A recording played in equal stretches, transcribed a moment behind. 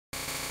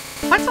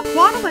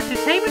Quinton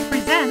Entertainment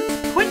presents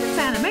Quinton's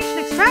Animation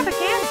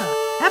Extravaganza,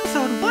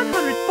 episode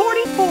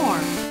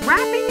 144,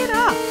 Wrapping It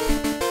Up.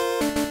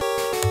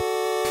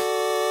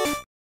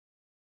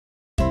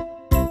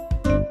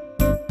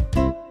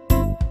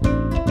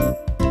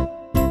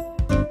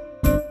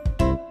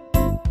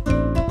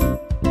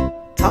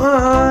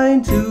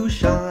 Time to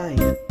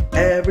shine,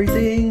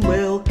 everything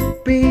will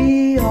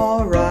be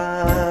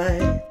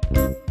alright.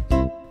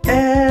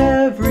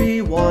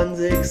 Everyone's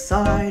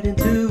excited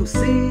to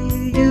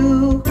see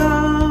you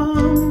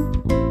come.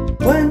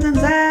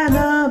 Quinton's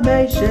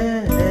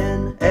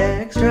Animation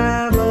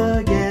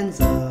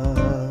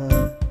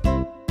Extravaganza.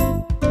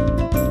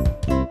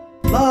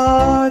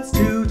 Lots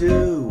to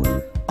do,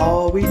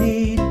 all we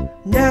need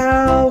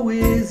now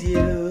is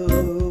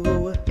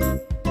you.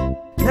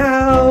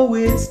 Now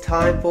it's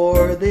time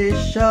for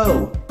this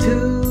show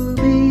to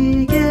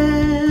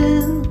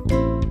begin.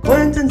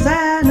 Quinton's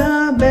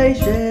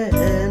Animation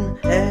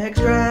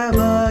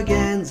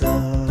Extravaganza.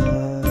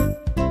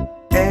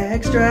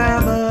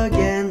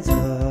 Extravaganza.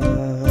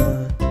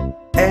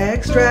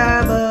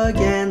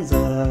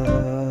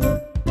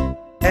 Extravaganza.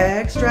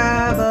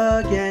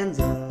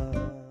 Extravaganza.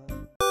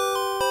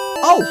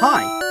 Oh,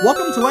 hi!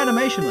 Welcome to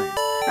Animation Land.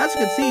 As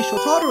you can see,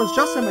 Shotaro has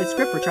just sent my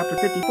script for Chapter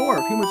 54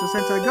 of Humans Who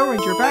Sent a Go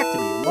Ranger back to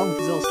me, along with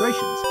his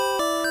illustrations.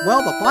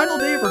 Well, the final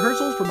day of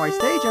rehearsals for my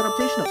stage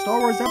adaptation of Star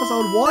Wars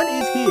Episode 1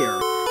 is here,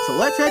 so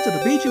let's head to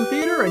the Bijou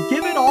Theater and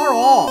give it our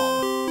all!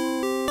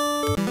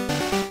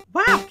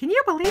 Wow, can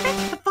you believe it?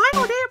 The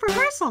final day of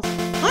rehearsals!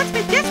 Let's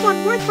make this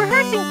one worth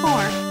rehearsing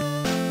for!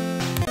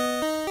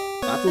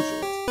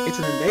 Battleships, it's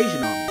an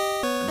invasion army,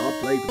 and not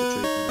play for the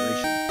Trade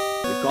Federation.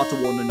 We've got to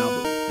warn the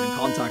Naboo and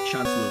contact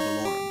Chancellor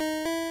Valorum.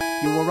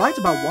 You were right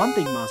about one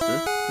thing,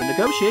 Master. The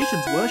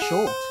negotiations were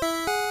short.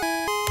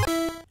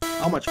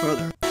 How much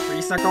further? We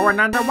are going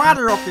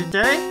underwater,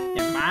 okay?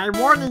 Am I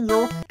warning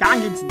you?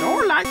 Gangin's no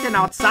like an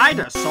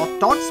outsider, so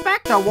don't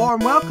expect a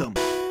warm welcome.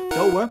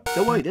 Don't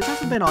worry, this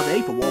hasn't been our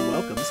day for warm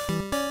welcomes.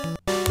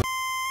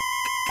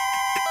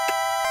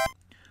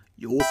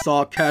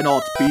 Yosa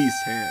cannot be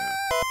here.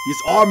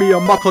 His army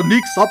of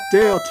mechanics up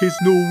there, 'tis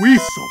no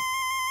weasel.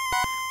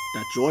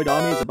 That droid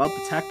army is about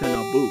to attack the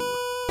Naboo.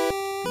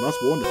 You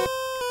must warn them.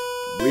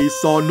 We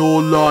saw no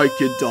like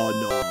it, the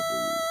Naboo.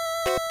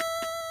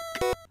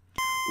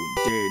 And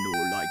they no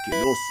like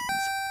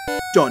innocence.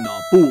 The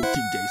Naboo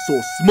think they so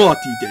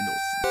smarty than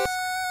innocence.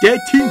 They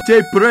think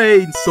their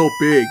brains so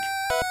big.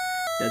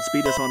 Then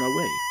speed us on our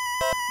way.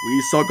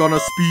 We saw gonna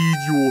speed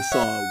you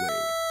away.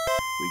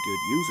 We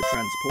could use a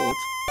transport.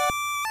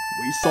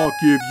 We saw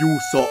give you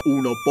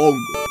una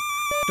bongo.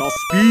 The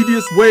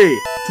speediest way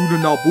to the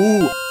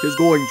Naboo is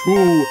going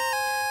to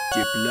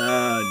the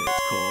planet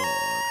called.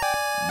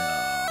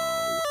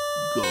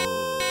 Go.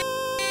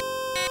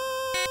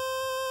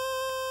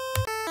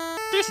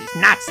 This is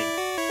nothing.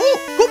 Oh,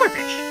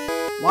 gooberfish!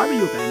 Why were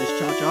you banished,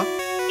 Cha-Cha?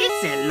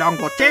 It's a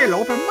longo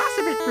tail, but most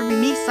of it for me,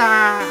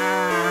 Misa,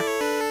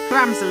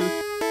 clumsy.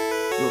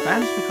 You were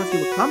banished because you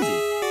were clumsy.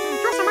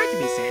 Just a right to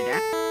be said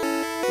that.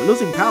 We're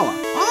losing power.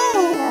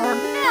 Oh,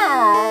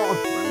 no!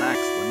 Relax,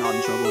 we're not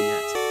in trouble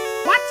yet.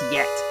 What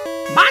yet?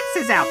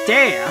 Monsters out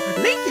there,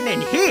 Lincoln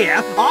in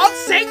here, all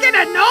sinking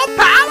and no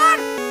power?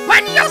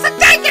 When you're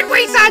taking,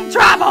 we's in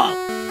trouble!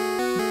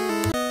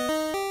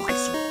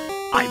 Viceroy,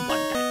 I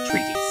want that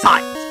treaty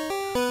signed.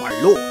 My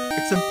lord,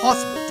 it's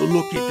impossible to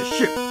locate the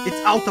ship.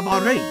 It's out of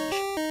our range.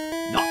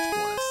 Not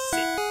for a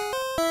Sith.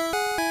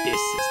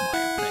 This is my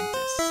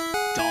apprentice,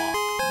 Darth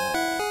Maul.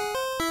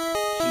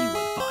 He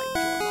will find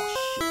your lost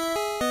ship.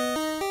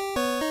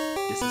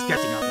 This is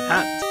getting out of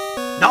hand.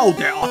 Now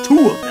there are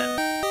two of them.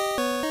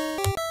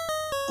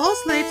 All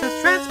slaves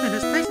have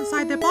transmitters placed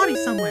inside their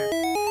bodies somewhere.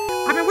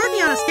 I've been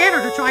working on a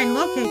scanner to try and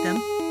locate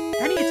them.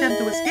 Any attempt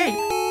to escape,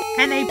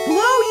 and they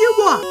blow you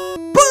up!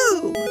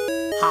 Boom!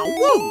 How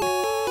rude!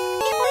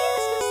 He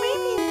believes in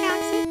slavery in the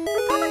galaxy. The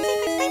Republic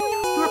keeps slavery.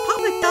 The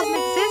Republic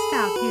doesn't exist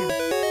out here.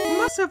 We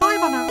must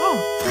survive on our own.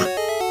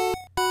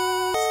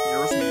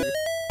 Scares me.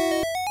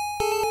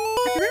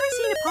 Have you ever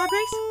seen a pod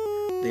race?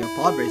 They are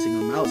pod racing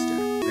on Malster.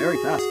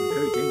 Very fast and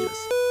very dangerous.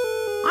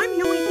 I'm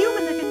the only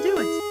human that can do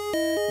it.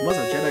 You must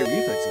have Jedi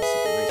reflexes if you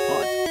race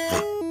pods.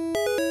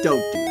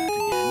 Don't do that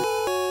again.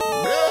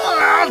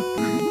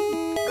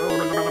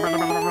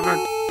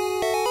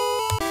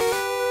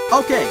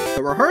 Okay,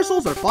 the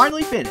rehearsals are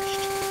finally finished.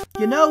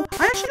 You know,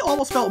 I actually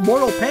almost felt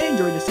mortal pain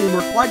during the scene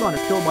where Qui-Gon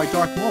is killed by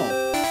Darth Maul.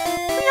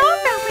 We all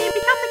felt we had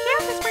become the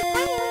characters we're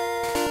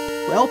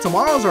playing. Well,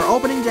 tomorrow's our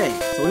opening day,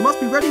 so we must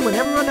be ready when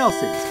everyone else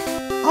is.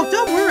 Oh,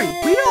 don't worry.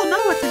 We all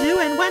know what to do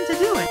and when to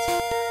do it.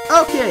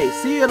 Okay,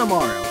 see you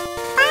tomorrow.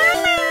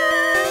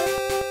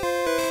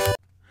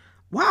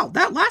 Wow,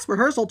 that last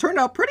rehearsal turned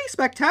out pretty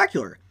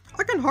spectacular.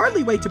 I can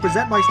hardly wait to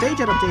present my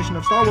stage adaptation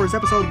of Star Wars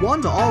Episode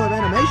 1 to all of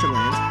Animation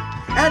Land.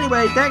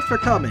 Anyway, thanks for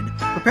coming.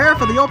 Prepare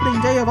for the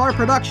opening day of our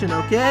production,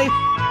 okay?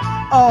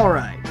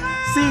 Alright,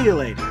 see you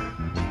later.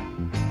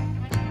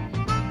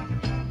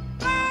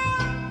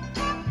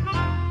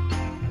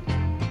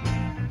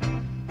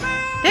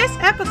 This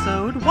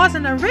episode was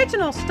an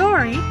original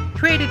story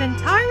created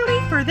entirely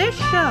for this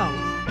show.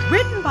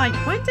 Written by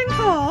Quinton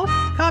Cole,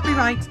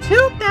 copyright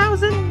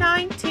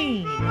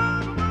 2019.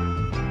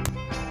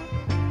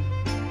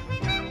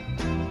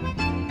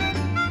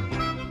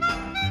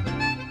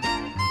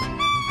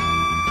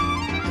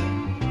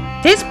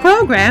 This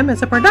program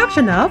is a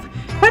production of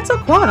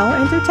Quetzalcoatl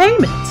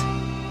Entertainment.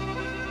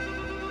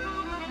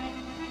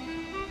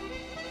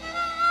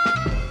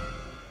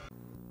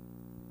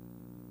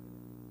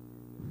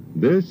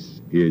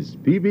 This is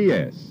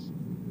PBS,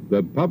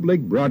 the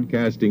Public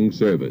Broadcasting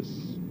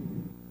Service.